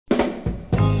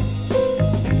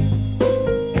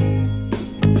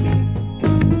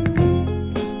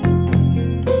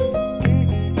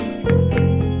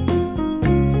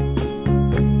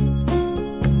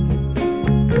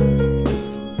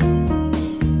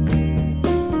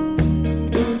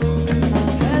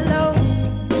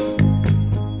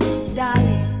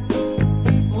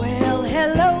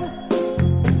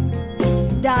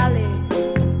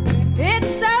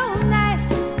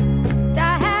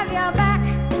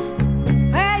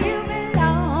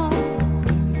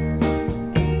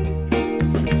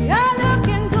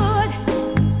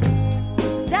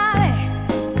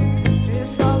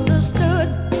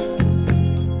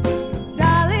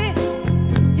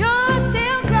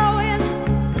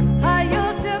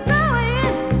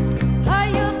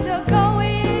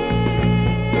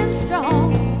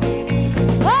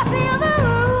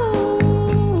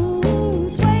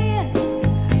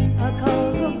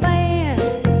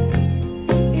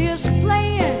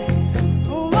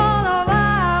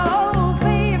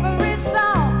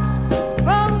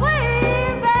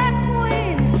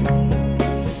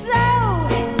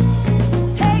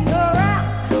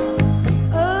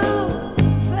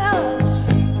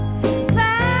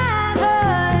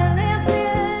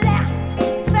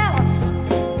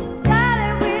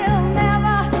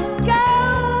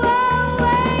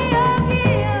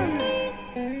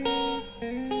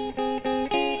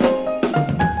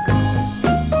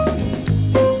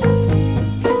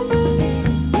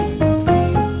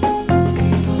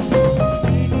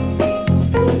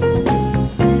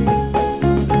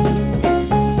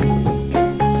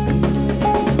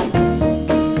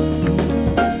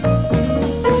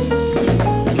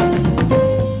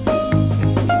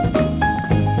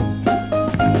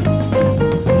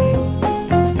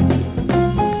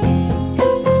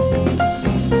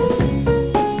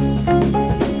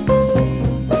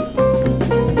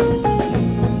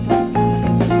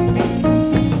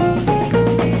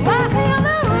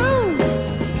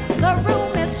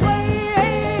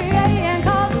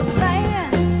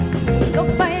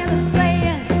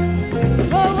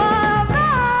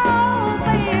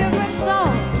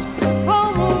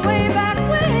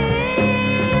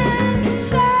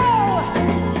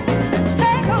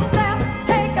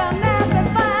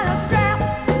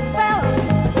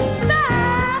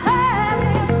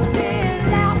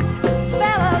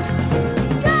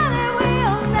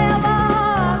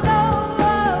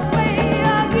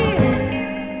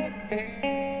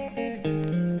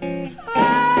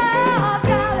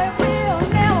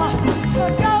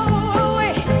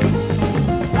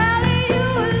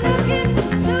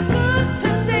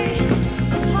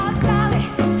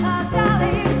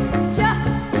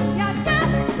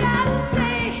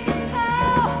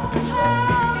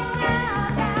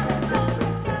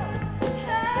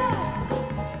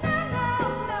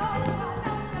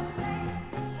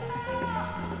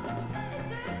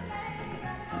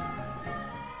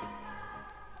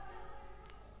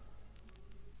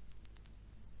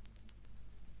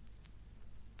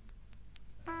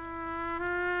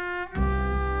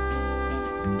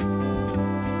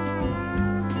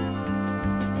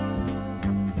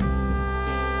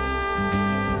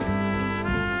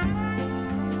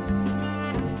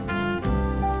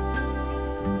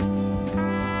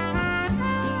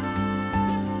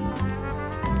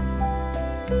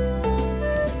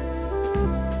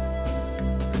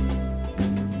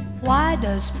Why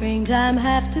does springtime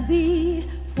have to be?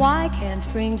 Why can't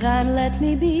springtime let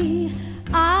me be?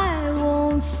 I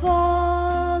won't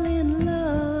fall in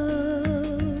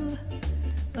love.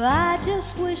 I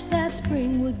just wish that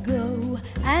spring would go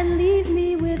and leave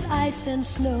me with ice and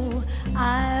snow.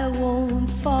 I won't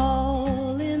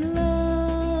fall in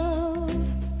love.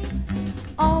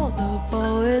 All the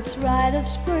poets write of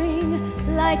spring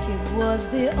like it was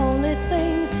the only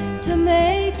thing to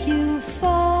make you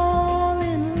fall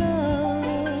in love.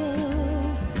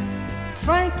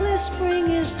 Frankly, spring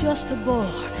is just a bore,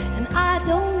 and I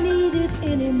don't need it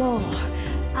anymore.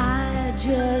 I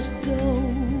just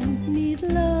don't need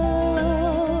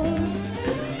love.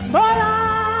 But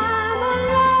I'm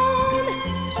alone,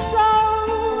 so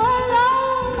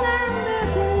alone, and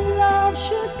if love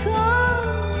should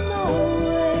come my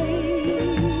way,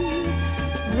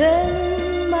 then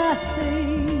my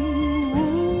thing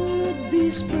would be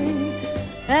spring,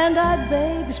 and I'd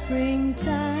beg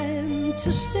springtime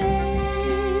to stay.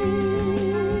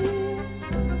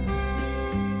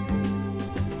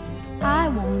 I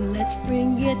won't let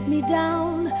spring get me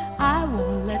down. I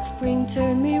won't let spring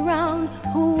turn me round.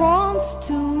 Who wants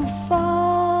to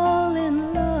fall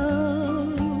in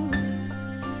love?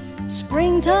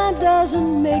 Springtime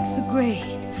doesn't make the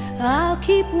grade. I'll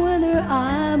keep winter,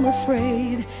 I'm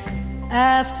afraid.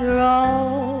 After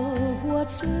all,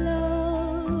 what's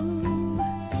love?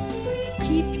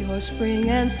 Keep your spring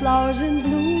and flowers in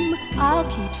bloom. I'll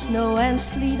keep snow and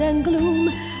sleet and gloom.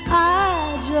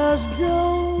 I just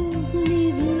don't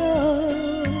need love.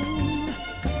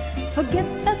 Forget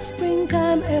that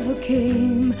springtime ever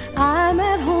came. I'm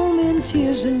at home in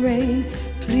tears and rain.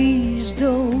 Please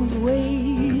don't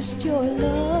waste your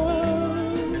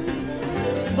love.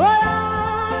 But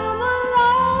I'm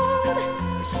alone,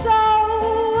 so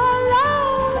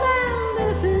alone, and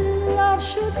if love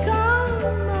should come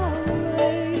my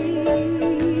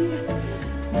way,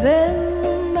 then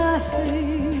my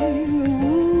thing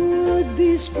would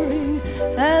be spring,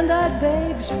 and I'd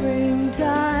beg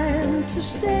springtime to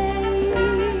stay.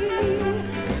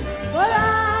 But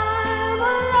I'm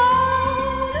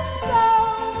alone, so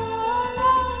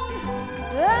alone,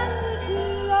 and if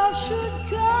love should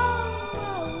come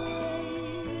my way,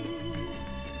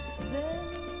 then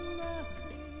my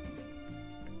thing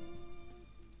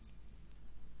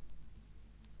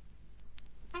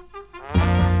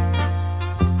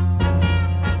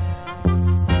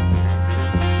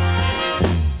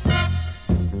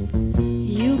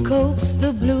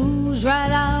comes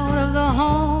right out of the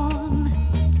horn.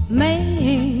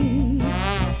 Mame,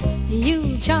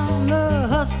 you charm the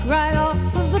husk right off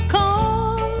of the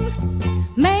corn.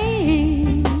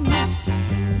 Mame,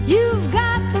 you've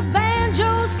got the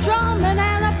banjo strumming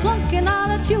and a plunking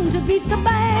on a tune to beat the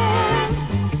band.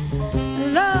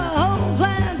 The whole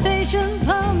plantation's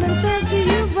humming since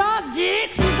you brought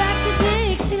Dixie back to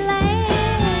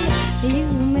Dixieland. You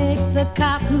make the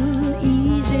cotton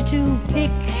easy to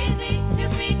pick.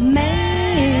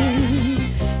 Man,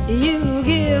 you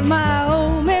give my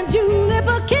old man Julep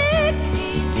a kick.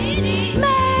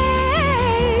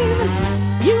 Man,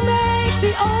 you make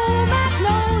the old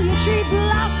magnolia tree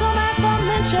blossom at the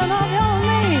mention of your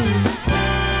name.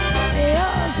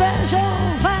 Your special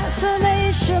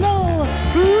fascinational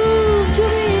prove to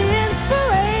be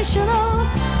inspirational.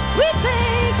 We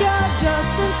think you're just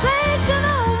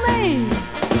sensational, man.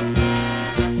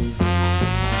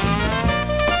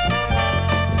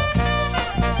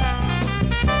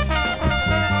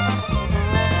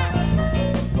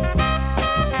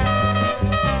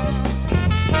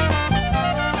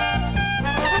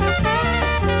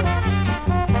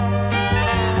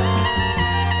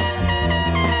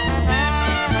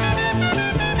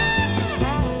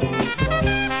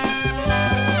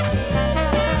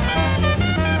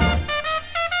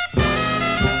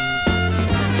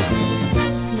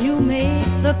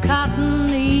 The cotton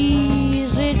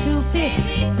easy to pick.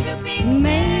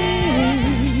 Man,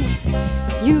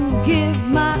 you give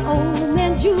my old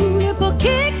man Julep a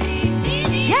kick.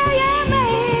 Yeah, yeah,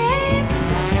 man.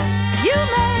 You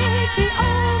make the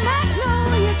old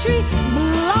magnolia tree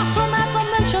blossom at the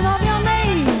mention of your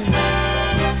name.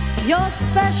 Your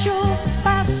special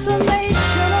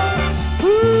fascinational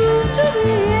prove to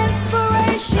be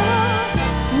inspirational.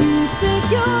 We think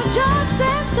you're just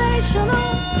sensational.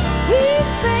 We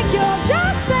think you're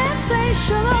just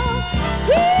sensational.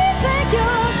 We think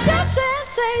you're just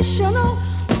sensational,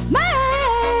 man.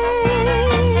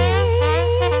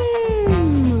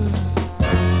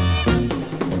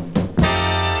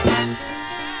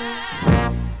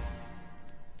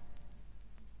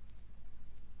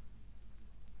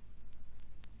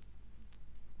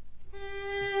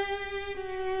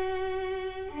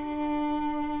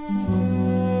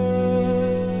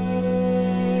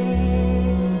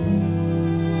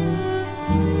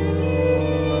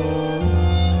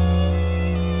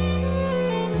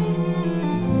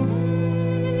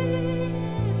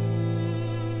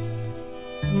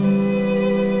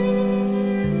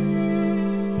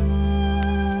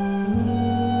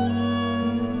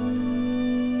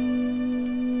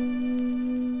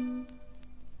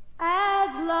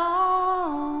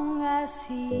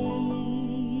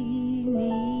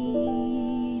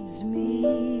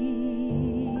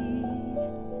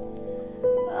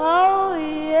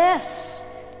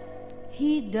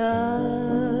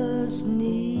 Does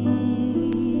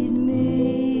need me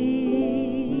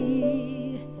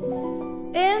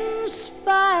in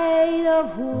spite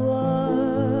of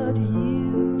what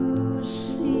you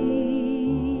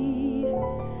see.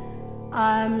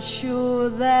 I'm sure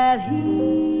that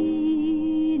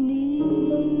he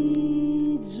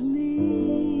needs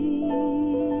me.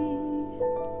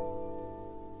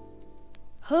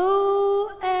 Who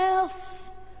else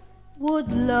would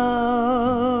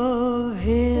love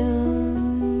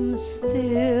him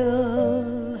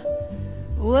still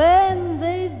when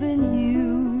they've been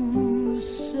used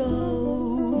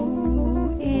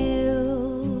so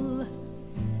ill?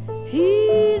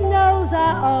 He knows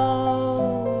I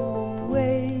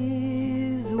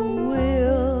always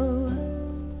will,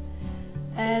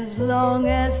 as long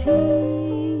as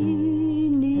he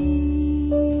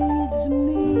needs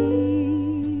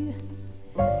me.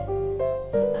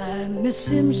 I miss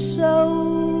him so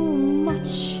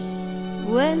much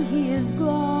when he is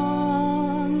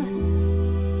gone,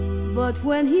 but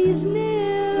when he's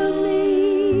near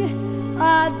me,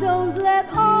 I don't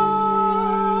let on.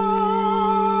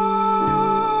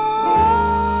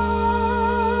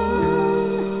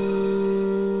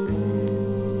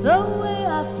 The way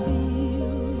I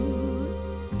feel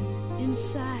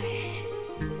inside,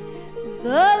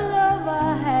 the love I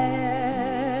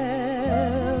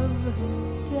have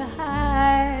to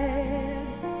hide,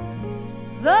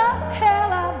 the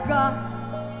hell I've got,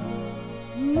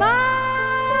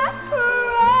 my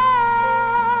pride,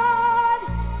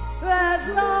 as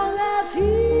long as he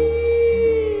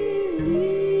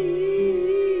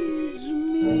needs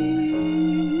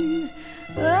me,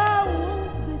 I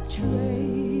won't betray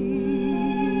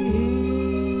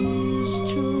his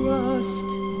trust.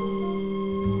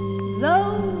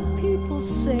 Though people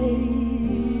say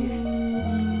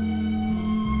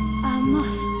I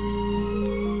must,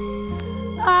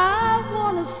 I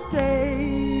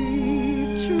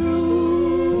stay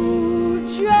true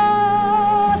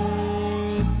just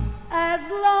as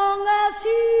long as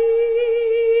he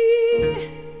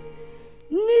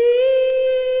needs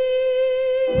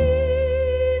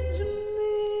me.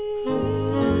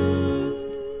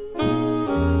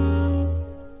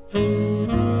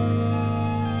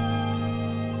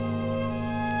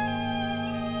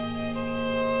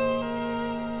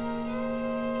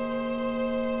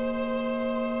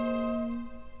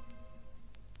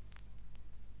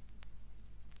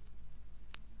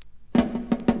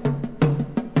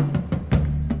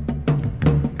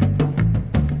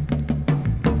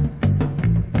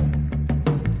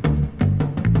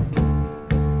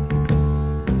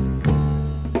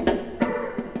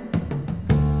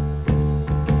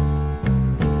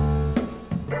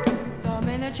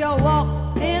 You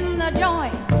walked in the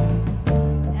joint,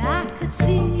 I could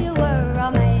see you were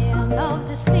a man of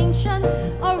distinction,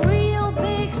 a real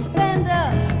big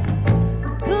spender,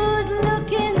 good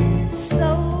looking,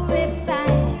 so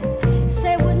refined.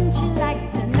 Say, wouldn't you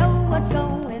like to know what's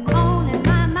going on in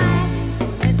my mind? So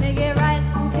let me get right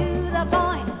to the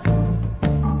point.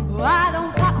 I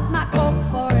don't pop my cork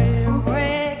for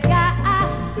every guy I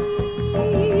see.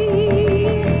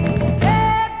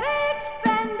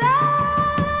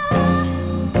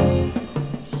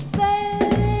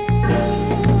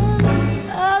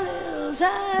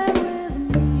 Time with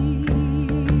me.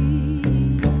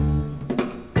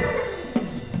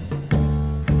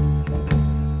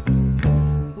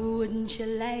 Wouldn't you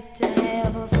like to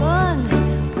have a fun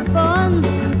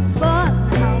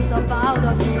house about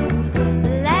a few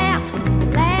laughs?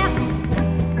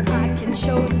 I can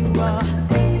show you a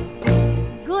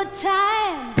good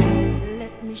time.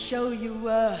 Let me show you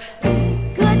a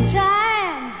good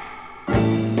time.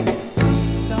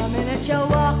 The minute you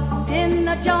walked in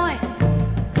the joint,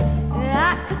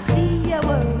 I could see you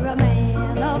were a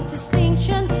man of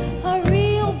distinction, a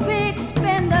real big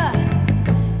spender,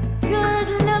 good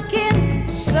looking,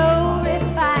 so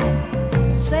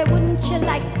refined. Say, wouldn't you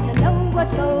like to know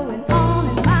what's going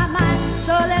on in my mind?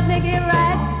 So let me get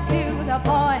right to the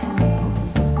point.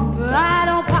 I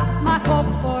don't pop my cork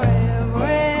for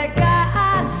every guy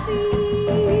I see.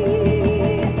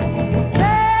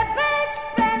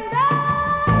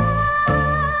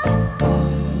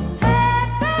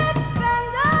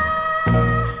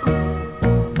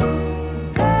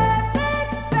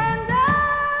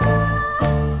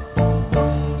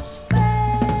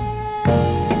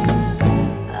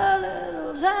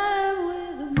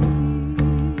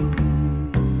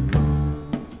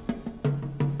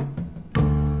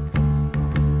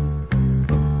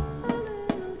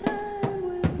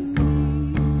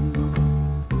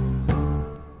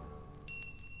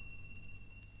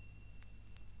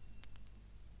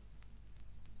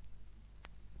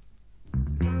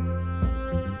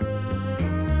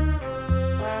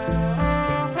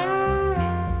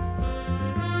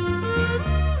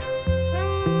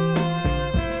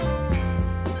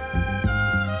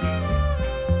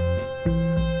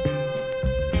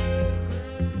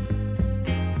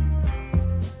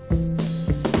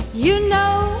 You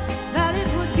know that it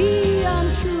would be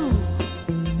untrue.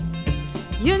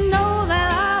 You know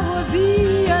that I would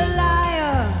be a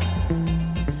liar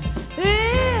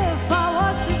if I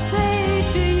was to say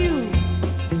to you,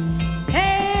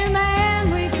 hey man,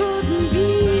 we couldn't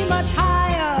be much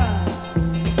higher.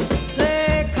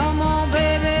 Say, come on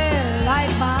baby,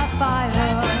 light my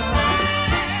fire.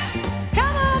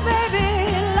 Come on baby,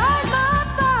 light my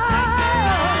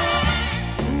fire.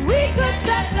 We could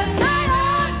set the night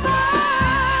on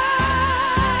fire.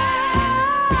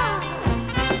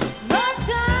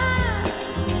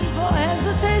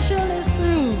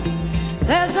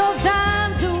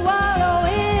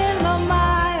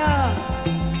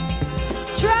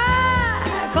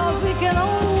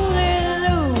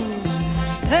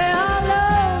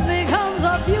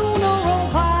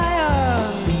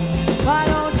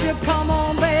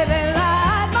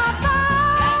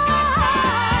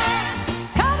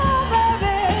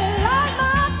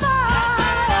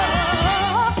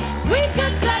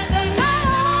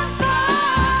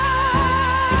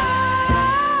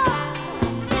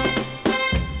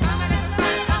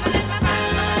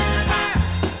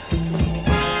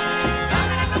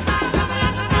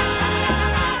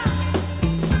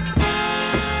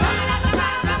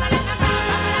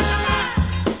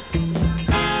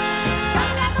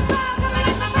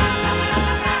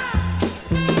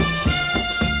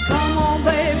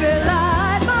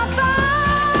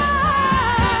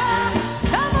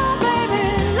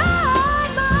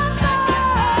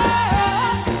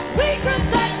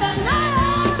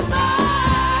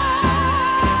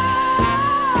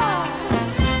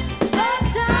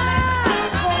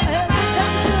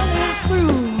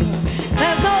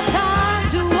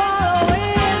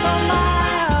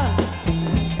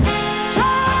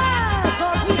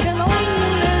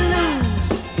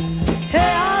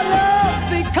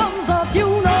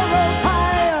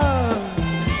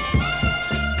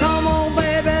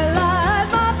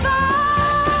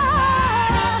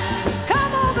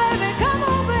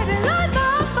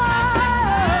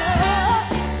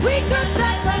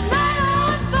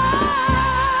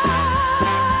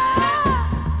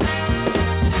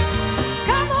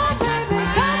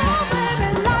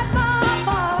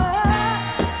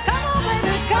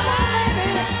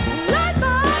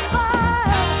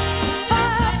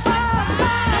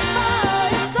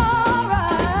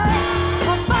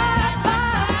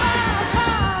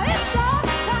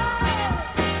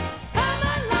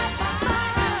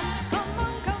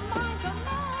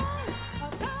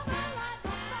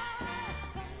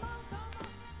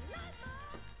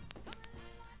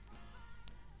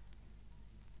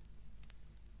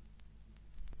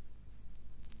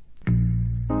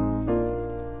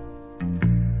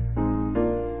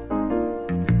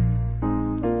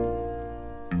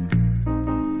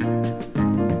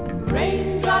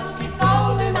 Raindrops keep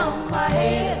falling on my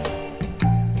head.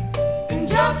 And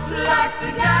just like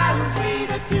the guy who's made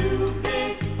it too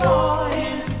big for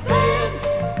his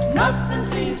bed, nothing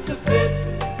seems to fit.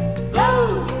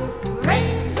 Those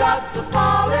raindrops are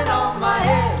falling on my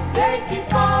head, they keep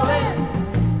falling.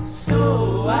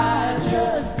 So I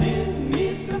just did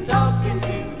me some talking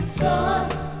to the sun.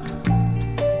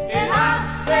 And I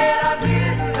said I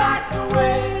didn't like the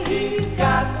way he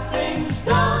got things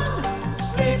done,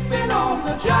 sleeping on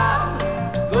the job.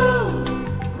 Those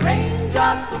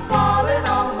raindrops are falling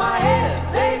on my head,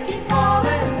 they keep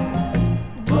falling.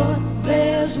 But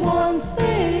there's one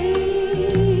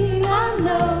thing I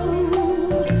know,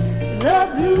 the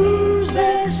blues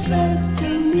they sent to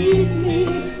meet me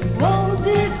won't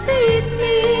defeat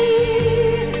me.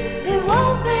 It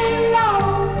won't be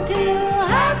long till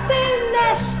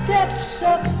happiness steps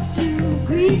up to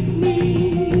greet me.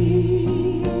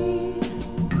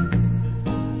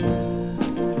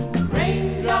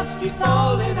 Raindrops keep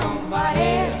falling on my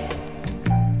head,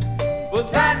 but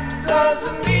that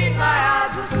doesn't mean my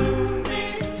eyes will soon be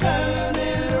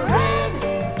turning red.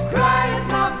 Crying's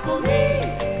not for me,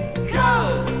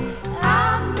 'cause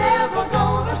I'm never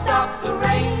gonna stop the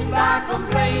rain by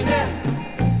complaining,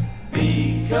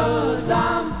 because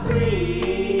I'm free.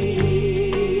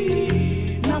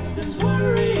 Nothing's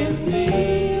worrying me.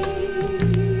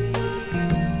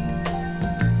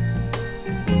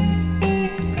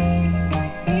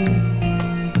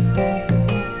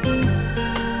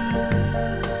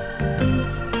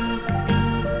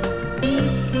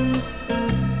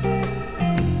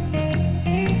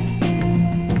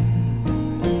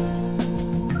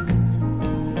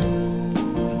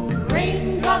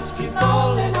 Raindrops keep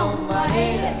falling on my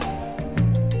head,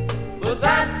 but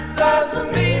that doesn't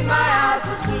mean my eyes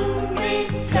will soon be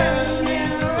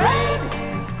turning red.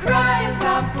 Crying's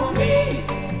not for me,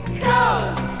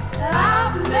 'cause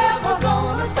I'm never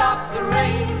gonna stop the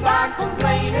rain by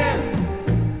complaining,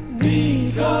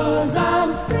 because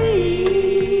I'm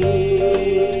free.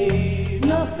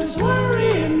 Nothing's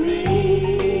worrying me.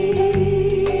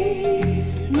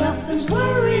 Nothing's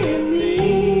worrying me.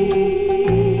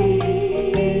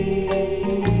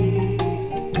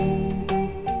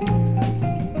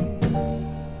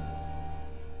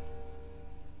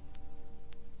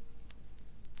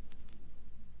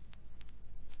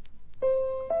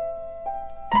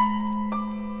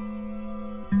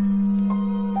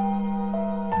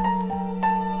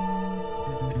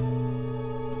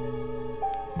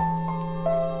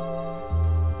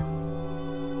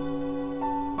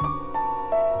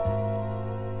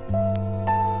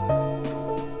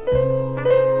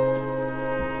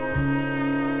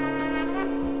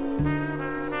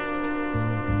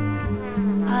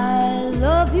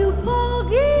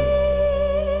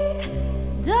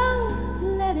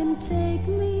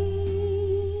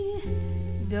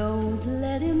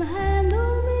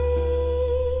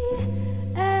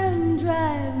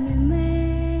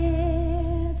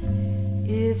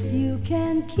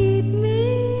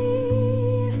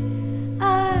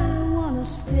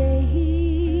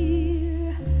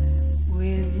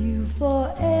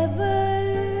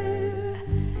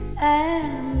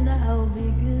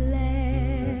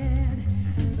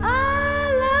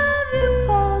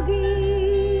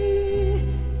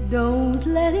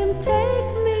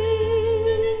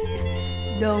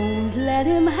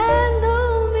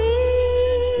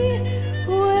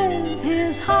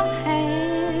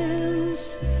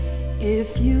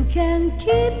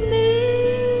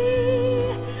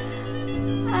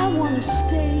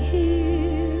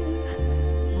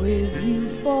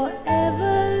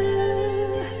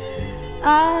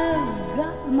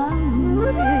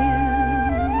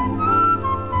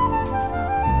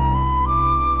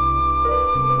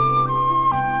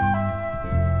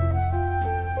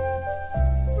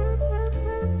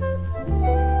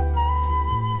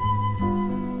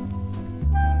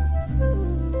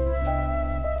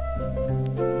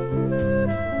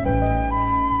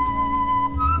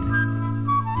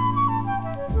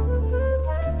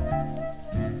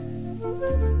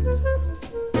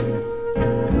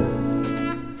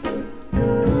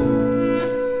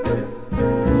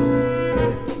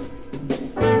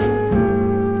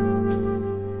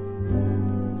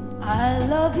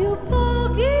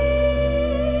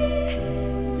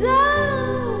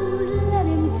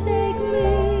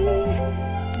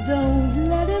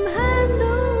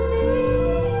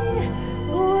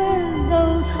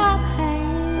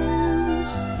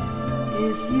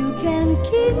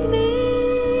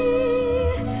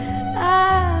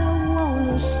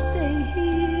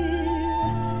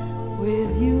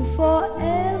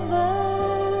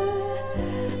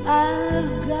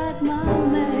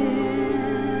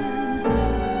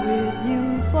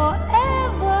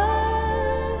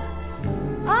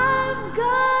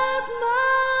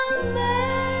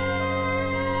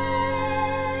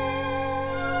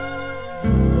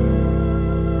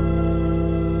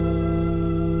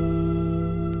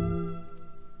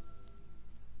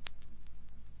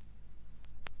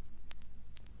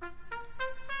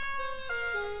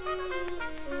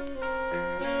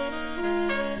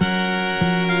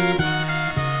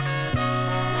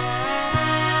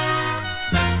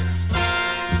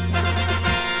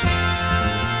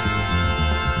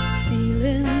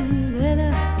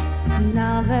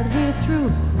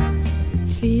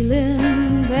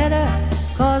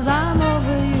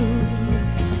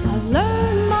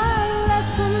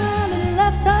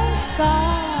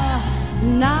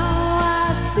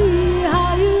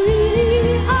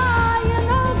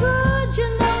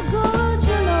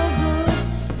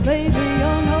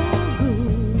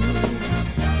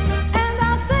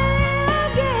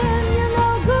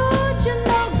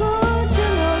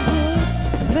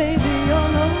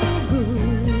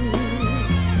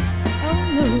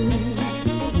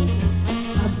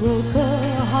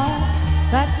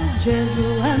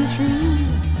 and true.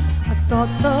 I thought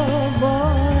the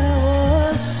boy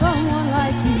was someone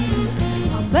like you.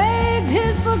 I begged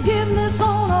his forgiveness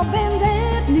on a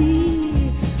bended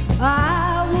knee.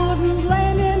 I wouldn't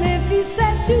blame him if he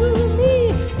said to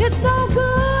me, it's no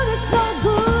good, it's no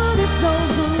good, it's no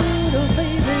good, oh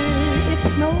baby,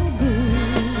 it's no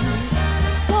good.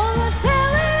 Gonna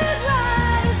tell it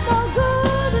right, it's no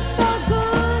good, it's no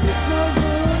good, it's no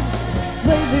good,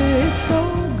 baby, it's no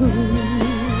good.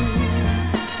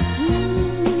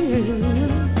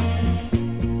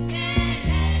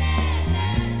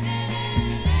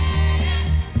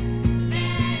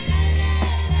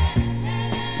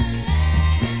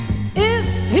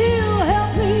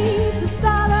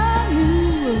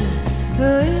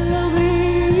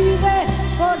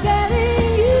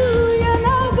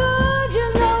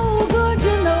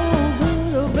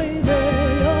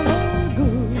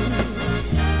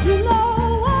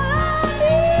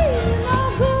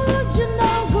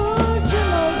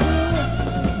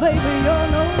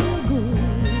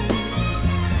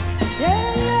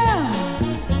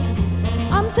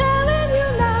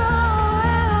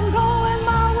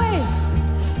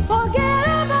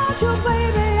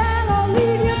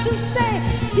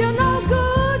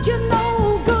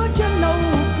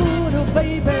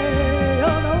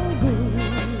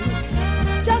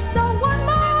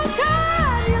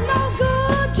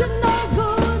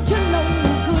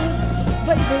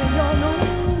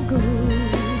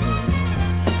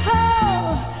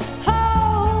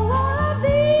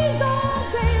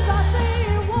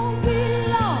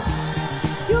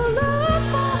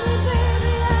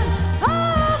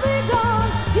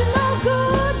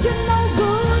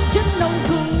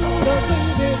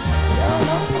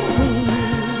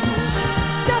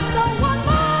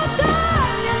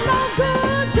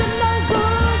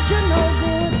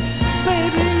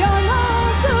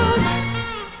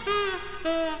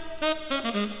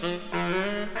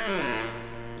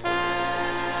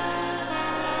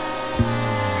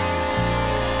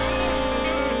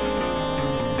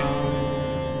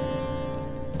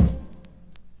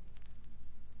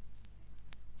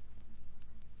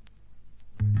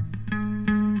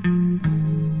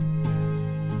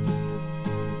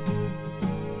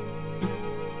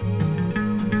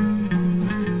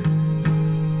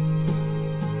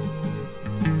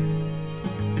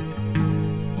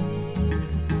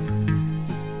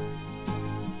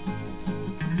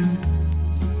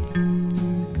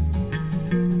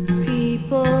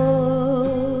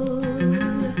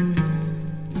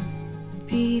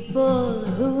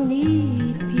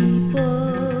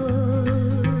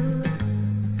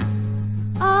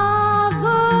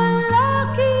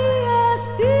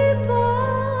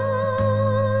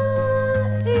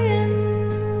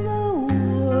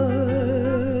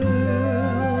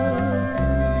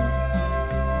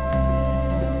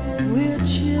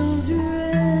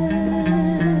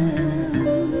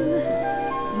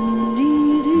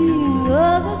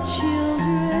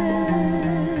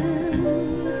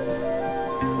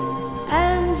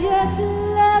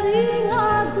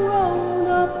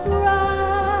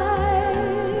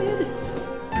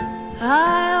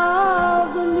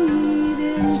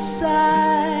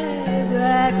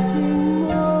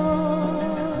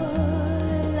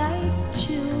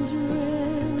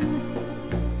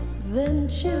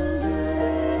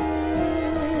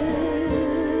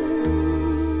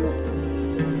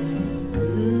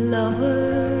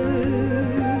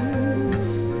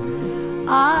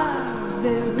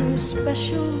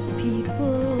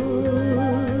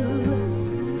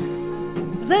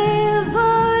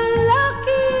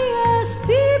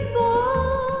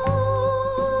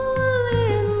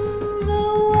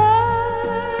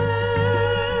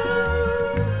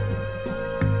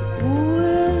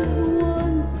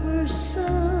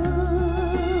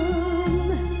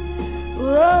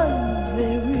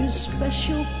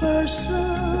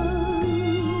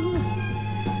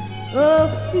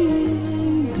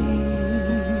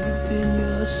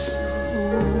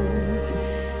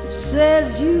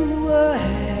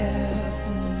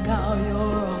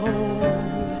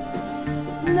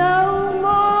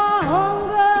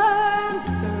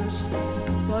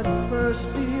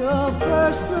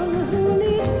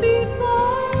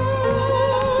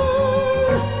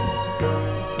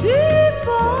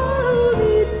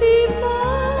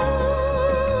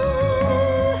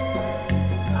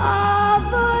 Are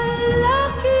the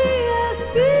luckiest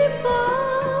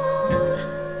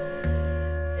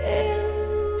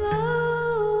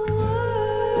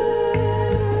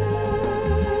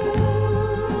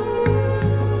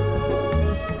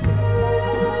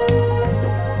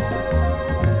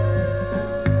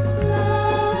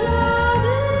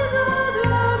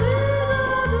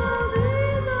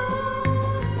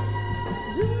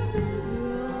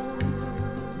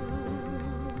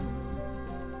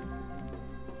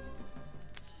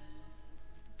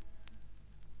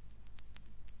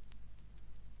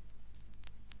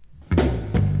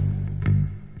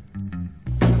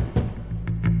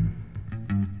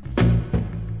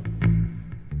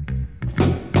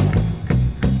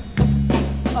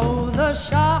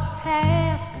shark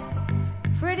has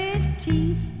pretty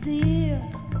teeth, dear,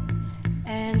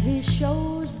 and he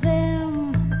shows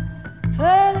them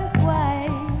pretty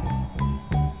white.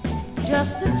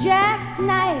 Just a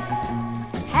jackknife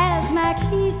has Mack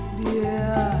Heath,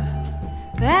 dear,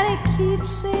 and he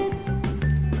keeps it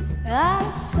out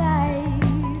of sight.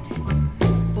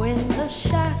 When the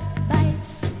shark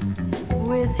bites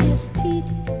with his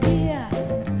teeth, dear,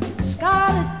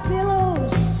 scarlet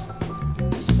billows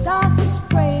start to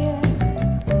spread.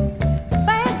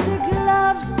 Fancy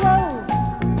gloves, though,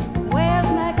 where's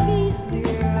Mack Heath,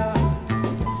 dear?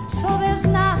 So there's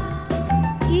not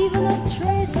even a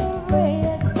trace of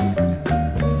red.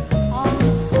 On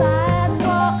the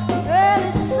sidewalk,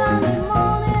 early Sunday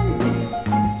morning,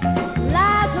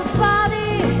 lies a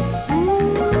body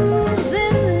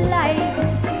oozing light.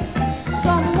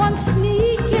 Someone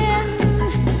sneaking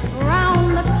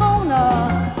round the corner.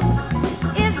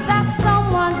 Is that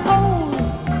someone old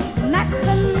Mack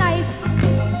the knife?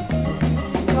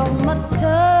 From a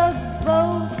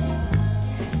tugboat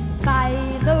by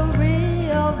the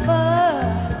river,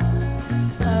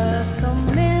 some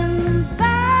men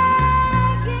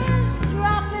bag is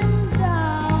dropping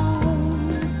down.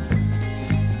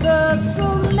 The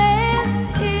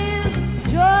cement is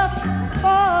just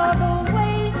for the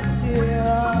weight,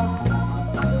 dear.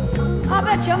 I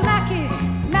bet you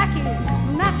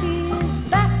Mackie's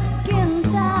back in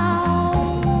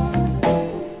town.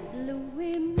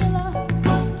 Louis Miller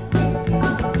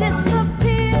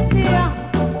disappeared, dear,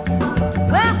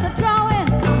 after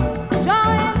drawing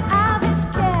out his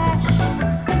cash.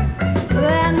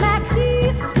 And Mack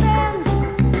Heath spends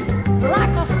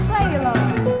like a sailor.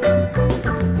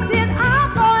 Did our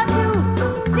boy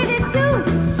did he do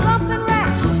something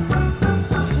rash?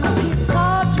 Sweet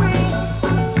Tawdry,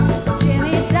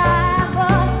 Jenny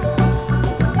Diver,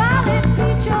 Violet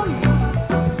Peachum,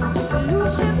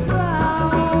 Lucy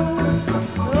Brown.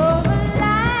 Oh, the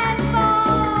line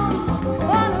forms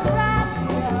on the right,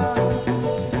 dear.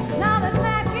 Now that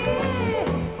Mackie,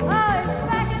 is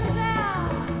back in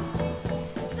town.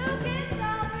 Sweet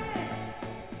Tawdry,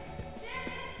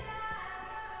 Jenny Diver.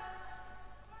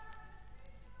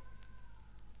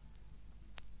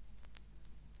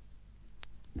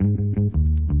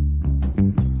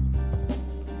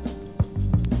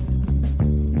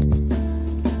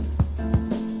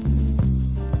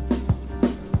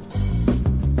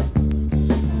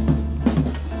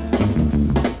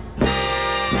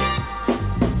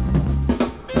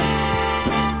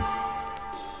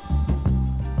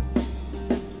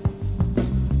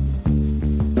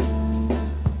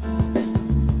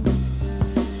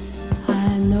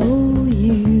 I know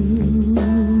you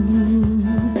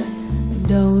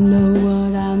don't know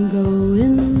what I'm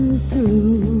going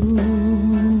through.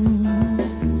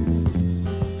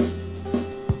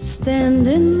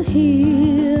 Standing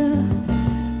here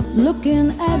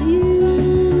looking at you.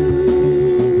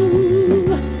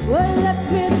 Well, let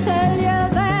me tell you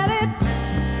that it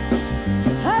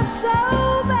hurts so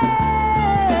bad.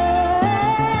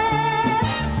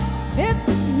 It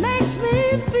makes me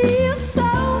feel so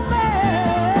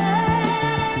bad.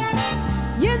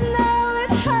 You know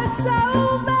it hurts so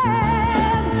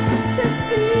bad to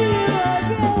see you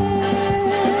again.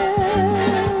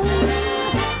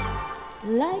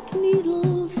 Like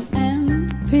needles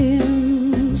and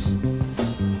pins,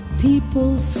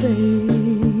 people say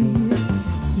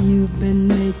you've been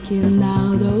making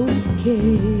out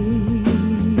okay.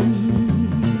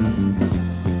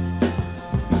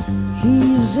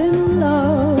 He's in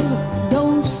love,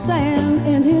 don't stand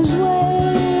in his way.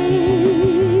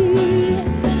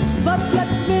 But let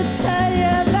me tell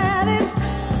you that it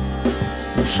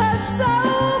hurts so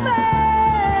bad.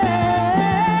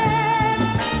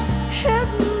 It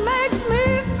makes me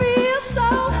feel so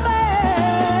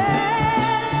bad.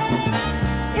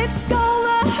 It's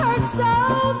gonna hurt so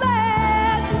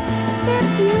bad if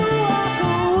you walk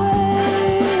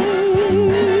away.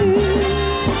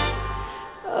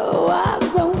 Oh, why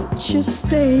don't you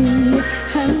stay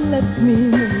and let me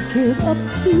make it up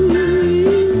to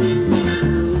you?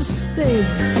 Stay,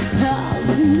 I'll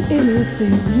do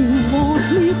anything you want.